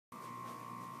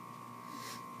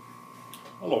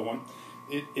Hello, everyone.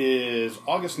 It is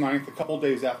August 9th, a couple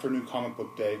days after New Comic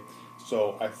Book Day,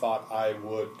 so I thought I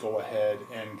would go ahead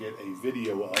and get a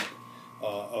video up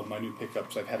of my new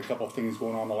pickups. I've had a couple things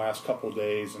going on the last couple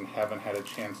days and haven't had a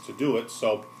chance to do it,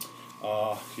 so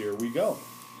here we go.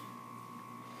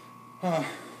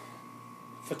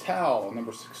 Fatale,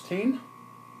 number 16.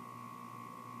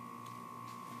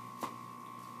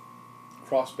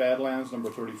 Cross Badlands,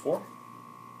 number 34.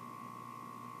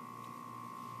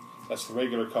 That's the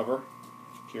regular cover.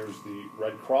 Here's the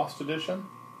Red Cross edition.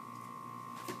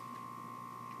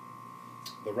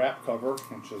 The wrap cover,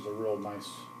 which is a real nice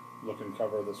looking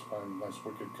cover, this one, nice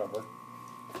wicked cover.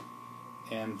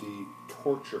 And the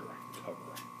Torture cover.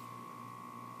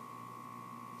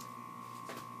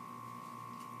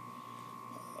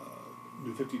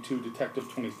 New 52 Detective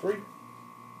 23.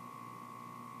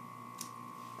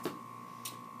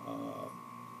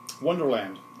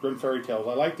 Wonderland, Grim Fairy Tales.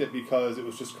 I liked it because it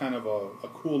was just kind of a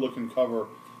cool looking cover,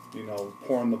 you know,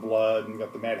 pouring the blood, and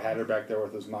got the Mad Hatter back there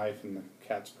with his knife, and the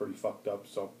cat's pretty fucked up,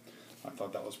 so I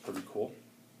thought that was pretty cool.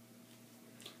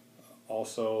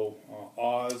 Also,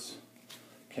 Oz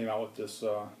came out with this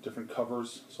different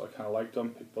covers, so I kind of liked them,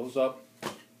 picked those up.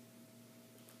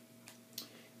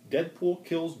 Deadpool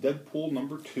Kills Deadpool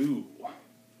number 2.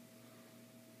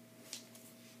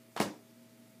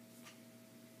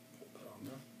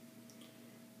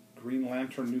 Green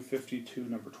Lantern New 52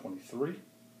 number 23.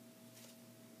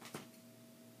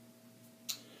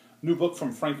 New book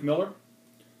from Frank Miller.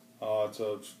 It's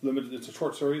a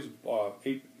short series,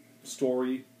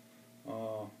 8-story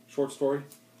short story.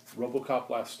 RoboCop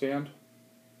Last Stand.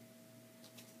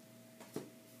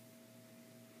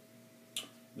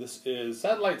 This is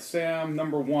Satellite Sam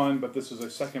number 1, but this is a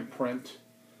second print.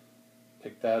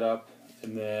 Picked that up,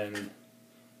 and then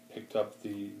picked up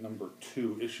the number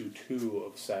 2, issue 2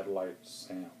 of Satellite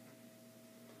Sam.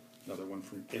 Another one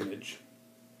from Image.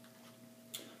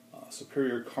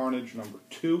 Superior Carnage number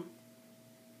 2.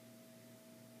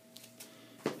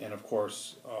 And of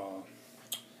course,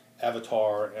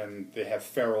 Avatar, and they have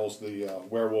Feral's, the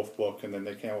werewolf book, and then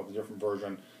they came out with a different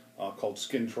version called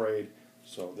Skin Trade.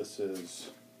 So this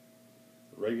is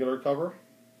the regular cover.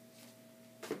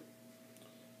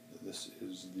 This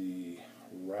is the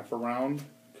wraparound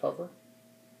cover.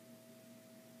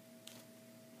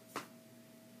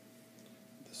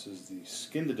 This is the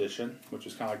skinned edition, which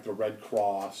is kind of like the Red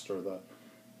Cross or the,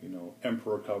 you know,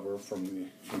 Emperor cover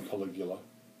from Caligula.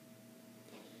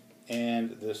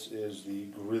 And this is the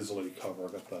Grizzly cover.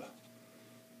 Got the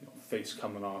face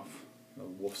coming off, the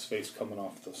wolf's face coming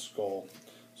off the skull.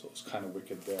 So it's kind of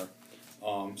wicked there.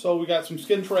 So we got some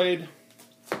Skin Trade,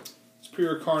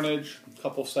 Superior Carnage, a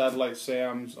couple Satellite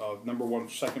Sams, number 1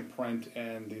 second print,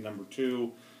 and the number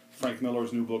 2, Frank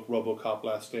Miller's new book, RoboCop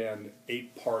Last Stand,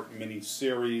 8-part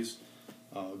mini-series,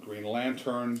 Green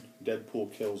Lantern,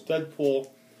 Deadpool Kills Deadpool,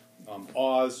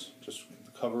 Oz, just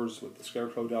the covers with the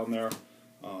Scarecrow down there,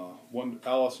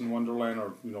 Alice in Wonderland,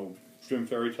 or, you know, Grim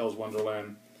Fairy Tales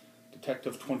Wonderland,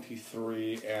 Detective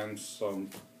 23, and some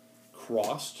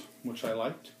Crossed, which I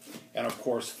liked, and of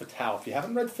course Fatale. If you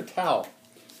haven't read Fatale,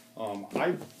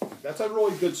 that's a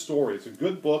really good story. It's a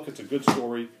good book. It's a good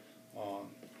story.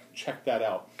 Check that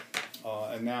out.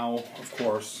 And now, of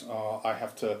course, I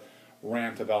have to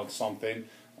rant about something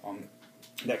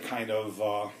that kind of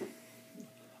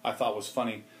I thought was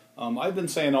funny. I've been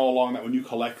saying all along that when you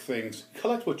collect things,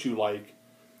 collect what you like,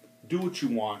 do what you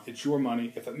want. It's your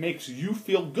money. If it makes you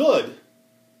feel good,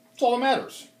 that's all that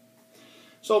matters.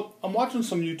 So I'm watching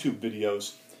some YouTube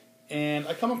videos, and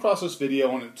I come across this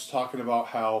video, and it's talking about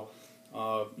how,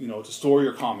 you know, to store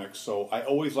your comics. So I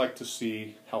always like to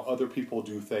see how other people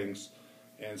do things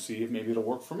and see if maybe it'll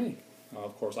work for me.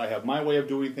 Of course, I have my way of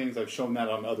doing things. I've shown that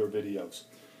on other videos.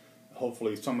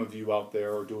 Hopefully some of you out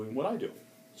there are doing what I do.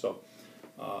 So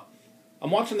I'm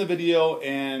watching the video,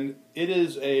 and it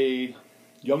is a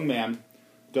young man,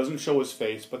 doesn't show his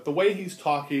face, but the way he's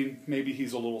talking, maybe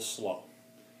he's a little slow.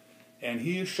 And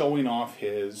he is showing off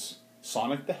his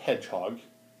Sonic the Hedgehog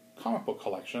comic book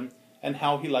collection and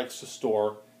how he likes to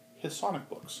store his Sonic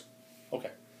books.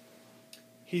 Okay.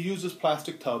 He uses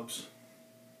plastic tubs,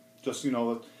 just, you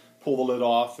know, pull the lid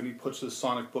off, and he puts his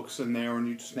Sonic books in there, and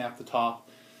you snap the top.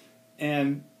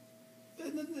 And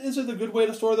is it a good way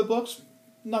to store the books?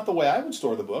 Not the way I would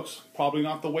store the books. Probably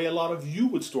not the way a lot of you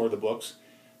would store the books.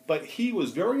 But he was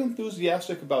very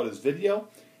enthusiastic about his video.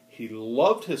 He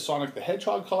loved his Sonic the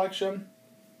Hedgehog collection.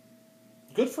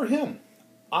 Good for him.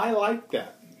 I like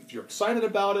that. If you're excited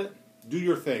about it, do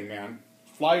your thing, man.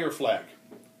 Fly your flag.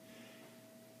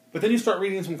 But then you start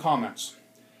reading some comments,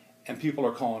 and people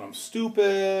are calling him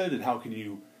stupid, and how can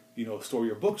you store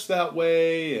your books that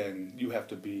way, and you have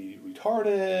to be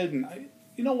retarded. And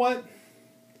you know what?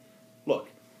 Look,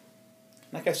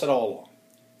 like I said all along,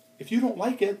 if you don't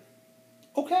like it,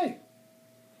 okay.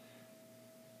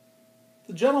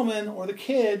 The gentleman or the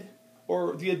kid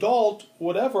or the adult,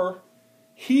 whatever,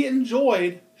 he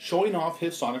enjoyed showing off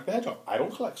his Sonic the Hedgehog. I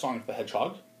don't collect Sonic the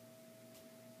Hedgehog.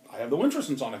 I have no interest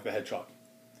in Sonic the Hedgehog.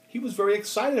 He was very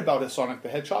excited about his Sonic the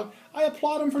Hedgehog. I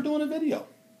applaud him for doing a video.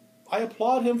 I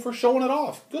applaud him for showing it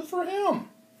off. Good for him.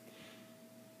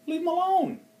 Leave him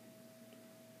alone.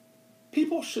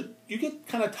 You get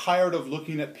kind of tired of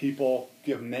looking at people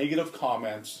give negative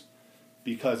comments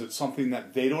because it's something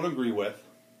that they don't agree with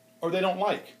or they don't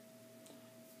like.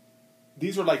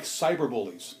 These are like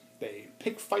cyberbullies. They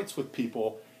pick fights with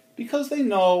people because they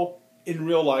know in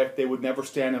real life they would never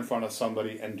stand in front of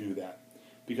somebody and do that.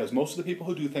 Because most of the people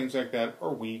who do things like that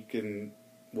are weak and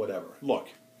whatever. Look,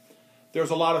 there's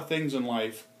a lot of things in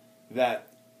life that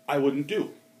I wouldn't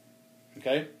do.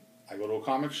 Okay? I go to a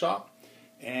comic shop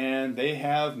and they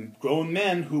have grown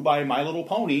men who buy My Little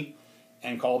Pony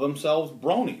and call themselves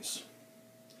bronies.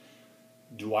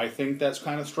 Do I think that's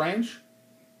kind of strange?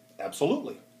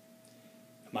 Absolutely.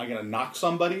 Am I going to knock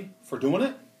somebody for doing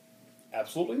it?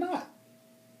 Absolutely not.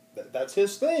 That's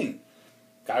his thing.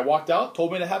 Guy walked out,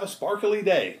 told me to have a sparkly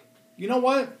day. You know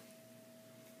what?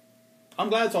 I'm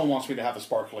glad someone wants me to have a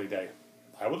sparkly day.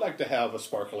 I would like to have a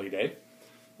sparkly day.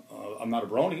 I'm not a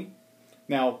brony.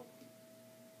 Now,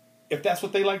 if that's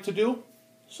what they like to do,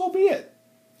 so be it.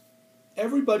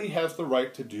 Everybody has the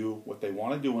right to do what they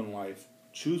want to do in life,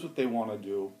 choose what they want to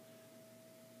do.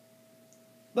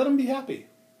 Let them be happy.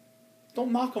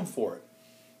 Don't knock them for it.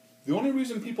 The only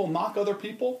reason people knock other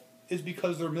people is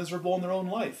because they're miserable in their own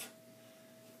life.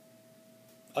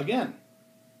 Again,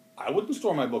 I wouldn't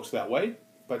store my books that way,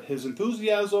 but his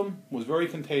enthusiasm was very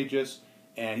contagious,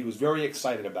 and he was very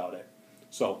excited about it.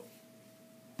 So,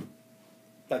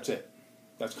 that's it.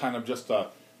 That's kind of just a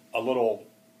little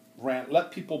rant.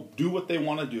 Let people do what they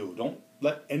want to do. Don't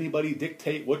let anybody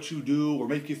dictate what you do or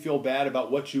make you feel bad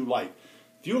about what you like.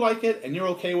 If you like it and you're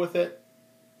okay with it,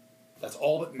 that's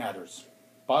all that matters.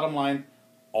 Bottom line,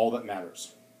 all that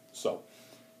matters. So,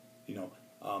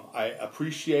 I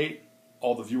appreciate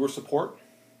all the viewer support.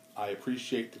 I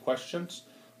appreciate the questions.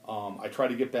 I try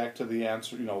to get back to the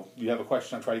answer. You have a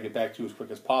question, I try to get back to as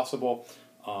quick as possible.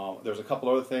 There's a couple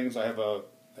other things. I have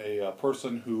a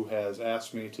person who has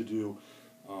asked me to do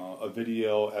a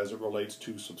video as it relates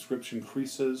to subscription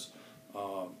creases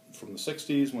from the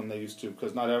 60s when they used to,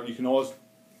 because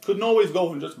couldn't always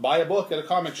go and just buy a book at a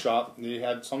comic shop.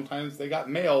 Sometimes they got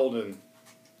mailed and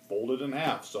folded in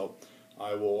half. So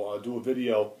I will do a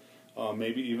video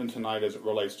maybe even tonight as it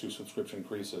relates to subscription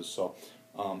creases. So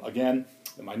again,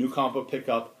 my new comic book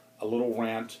pickup, a little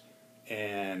rant,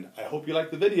 and I hope you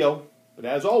liked the video. But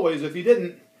as always, if you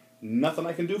didn't, nothing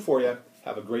I can do for you.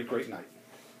 Have a great, great night.